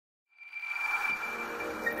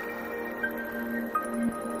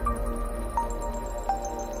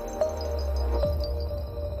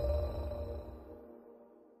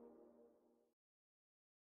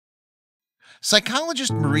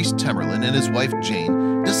Psychologist Maurice Temerlin and his wife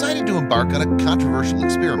Jane decided to embark on a controversial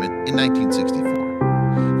experiment in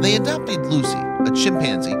 1964. They adopted Lucy, a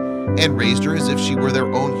chimpanzee, and raised her as if she were their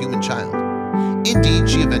own human child. Indeed,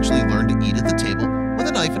 she eventually learned to eat at the table with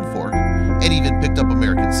a knife and fork, and even picked up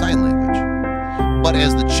American Sign Language. But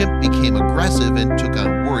as the chimp became aggressive and took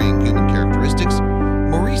on worrying human characteristics,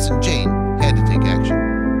 Maurice and Jane had to take action.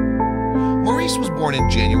 Maurice was born in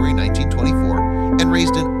January 1924 and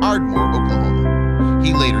raised in Ardmore, Oklahoma.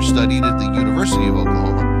 He later studied at the University of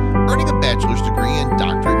Oklahoma, earning a bachelor's degree and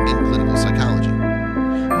doctorate in clinical psychology.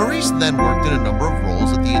 Maurice then worked in a number of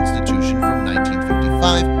roles at the institution from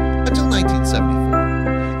 1955 until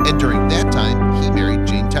 1974, and during that time he married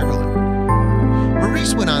Jane Temerlin.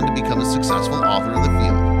 Maurice went on to become a successful author in the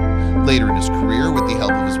field. Later in his career, with the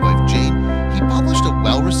help of his wife Jane, he published a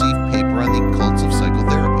well-received paper on the cults of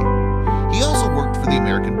psychotherapy. He also worked for the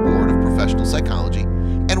American Board of Professional Psychology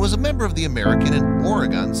and was a member of the American and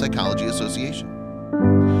Oregon Psychology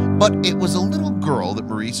Association. But it was a little girl that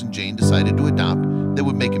Maurice and Jane decided to adopt that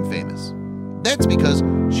would make him famous. That's because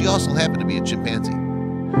she also happened to be a chimpanzee.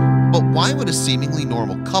 But why would a seemingly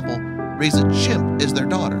normal couple raise a chimp as their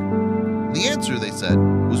daughter? The answer, they said,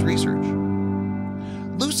 was research.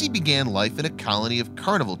 Lucy began life in a colony of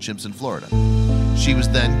carnival chimps in Florida. She was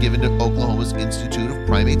then given to Oklahoma's Institute of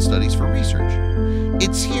Primate Studies for research.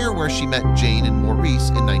 It's here where she met Jane and Maurice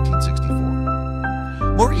in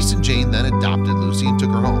 1964. Maurice and Jane then adopted Lucy and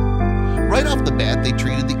took her home. Right off the bat, they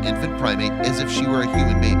treated the infant primate as if she were a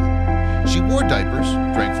human baby. She wore diapers,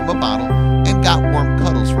 drank from a bottle, and got warm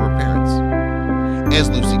cuddles from her parents. As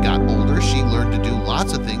Lucy got older, she learned to do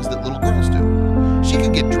lots of things that little girls do. She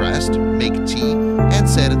could get dressed, make tea, and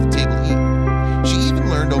sat at the table to eat. She even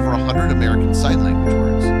learned over 100 American Sign Language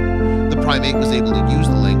words. The primate was able to use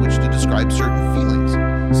the language to describe certain feelings,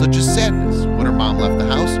 such as sadness when her mom left the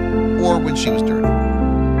house or when she was dirty.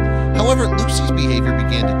 However, Lucy's behavior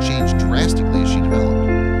began to change drastically as she developed.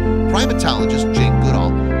 Primatologist Jane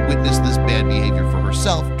Goodall witnessed this bad behavior for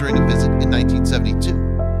herself during a visit in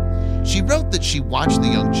 1972. She wrote that she watched the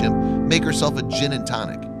young chimp make herself a gin and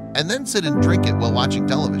tonic and then sit and drink it while watching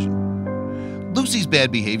television. Lucy's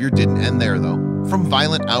bad behavior didn't end there, though. From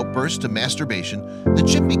violent outbursts to masturbation, the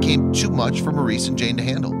chimp became too much for Maurice and Jane to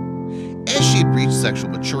handle. As she had reached sexual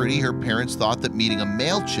maturity, her parents thought that meeting a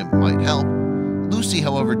male chimp might help. Lucy,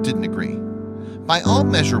 however, didn't agree. By all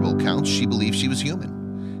measurable counts, she believed she was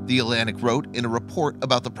human, The Atlantic wrote in a report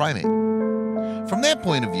about the primate. From that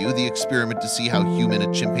point of view, the experiment to see how human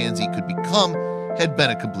a chimpanzee could become had been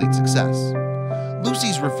a complete success.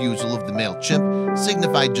 Lucy's refusal of the male chimp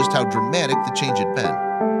signified just how dramatic the change had been.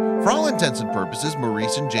 For all intents and purposes,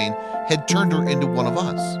 Maurice and Jane had turned her into one of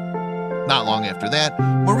us. Not long after that,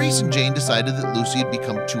 Maurice and Jane decided that Lucy had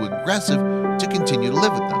become too aggressive to continue to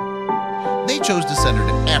live with them. They chose to send her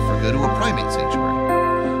to Africa to a primate sanctuary.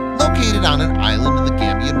 Located on an island in the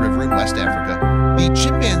Gambian River in West Africa, the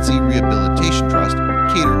Chimpanzee Rehabilitation Trust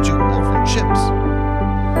catered to orphan chimps.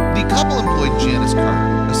 The couple employed Janice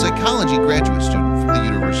Carter, a psychology graduate student from the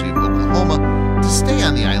University of Oklahoma, to stay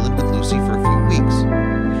on the island with Lucy for a few weeks.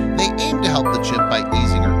 They aimed to help the chimp by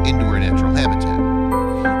easing her into her natural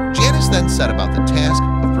habitat. Janice then set about the task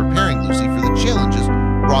of preparing Lucy for the challenges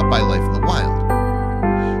brought by life in the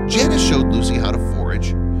wild. Janice showed Lucy how to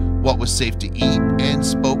forage, what was safe to eat, and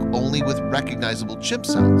spoke only with recognizable chimp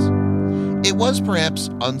sounds. It was perhaps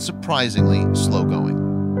unsurprisingly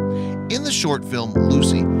slow-going. In the short film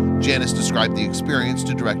Lucy, Janice described the experience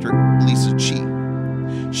to director Lisa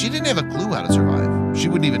Chi. She didn't have a clue how to survive. She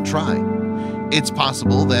wouldn't even try. It's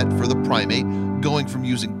possible that for the primate, going from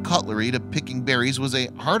using cutlery to picking berries was a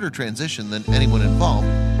harder transition than anyone involved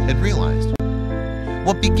had realized.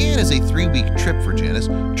 What began as a 3-week trip for Janice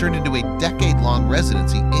turned into a decade-long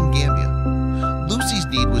residency in Gambia. Lucy's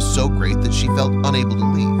need was so great that she felt unable to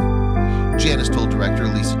leave. Janice told director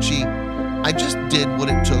Lisa Chi, "I just did what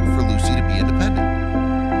it took for Lucy to be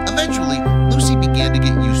independent." Eventually, Lucy began to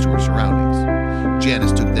get used to her surroundings.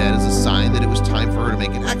 Janice took that as a sign that it was time for her to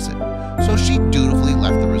make an exit, so she dutifully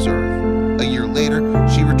left the reserve. A year later,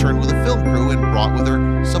 she returned with a film crew and brought with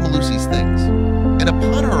her some of Lucy's things. And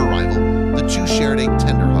upon her arrival, the two shared a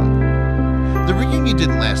tender hug. The reunion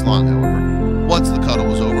didn't last long, however. Once the cuddle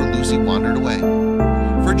was over, Lucy wandered away.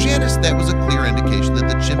 For Janice, that was a clear indication that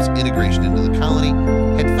the chimp's integration into the colony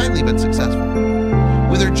had finally been successful.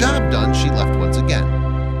 With her job done, she left once again.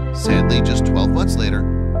 Sadly, just 12 months later,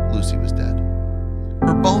 Lucy was dead.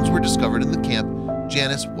 Her bones were discovered in the camp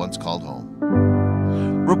Janice once called home.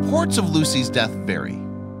 Reports of Lucy's death vary.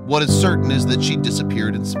 What is certain is that she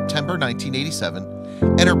disappeared in September 1987,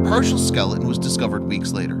 and her partial skeleton was discovered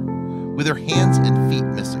weeks later, with her hands and feet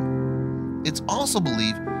missing. It's also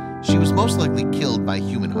believed she was most likely killed by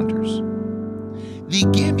human hunters. The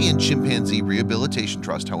Gambian Chimpanzee Rehabilitation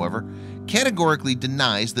Trust, however, categorically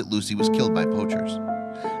denies that Lucy was killed by poachers.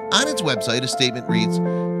 On its website, a statement reads,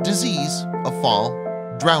 "Disease, a fall,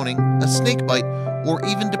 drowning, a snake bite, or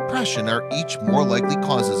even depression are each more likely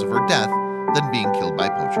causes of her death than being killed by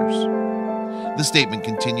poachers." The statement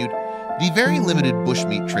continued, "The very limited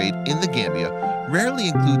bushmeat trade in the Gambia rarely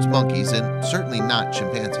includes monkeys and certainly not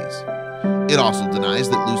chimpanzees." It also denies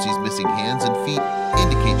that Lucy's missing hands and feet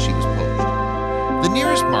indicate she was poached. The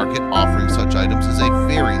nearest market offering such items is a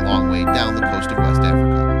very long way down the coast of West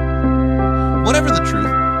Africa. Whatever the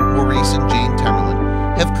truth, Maurice and Jane Temerlin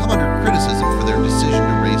have come under criticism for their decision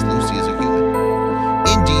to raise Lucy as a human.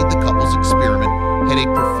 Indeed, the couple's experiment had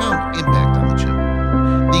a profound impact on the chimp.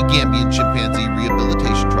 The Gambian Chimpanzee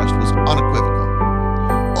Rehabilitation Trust was unequivocal.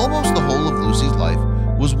 Almost the whole of Lucy's life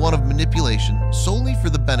was one of manipulation solely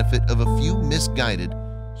for the benefit of a few misguided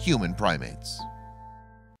human primates.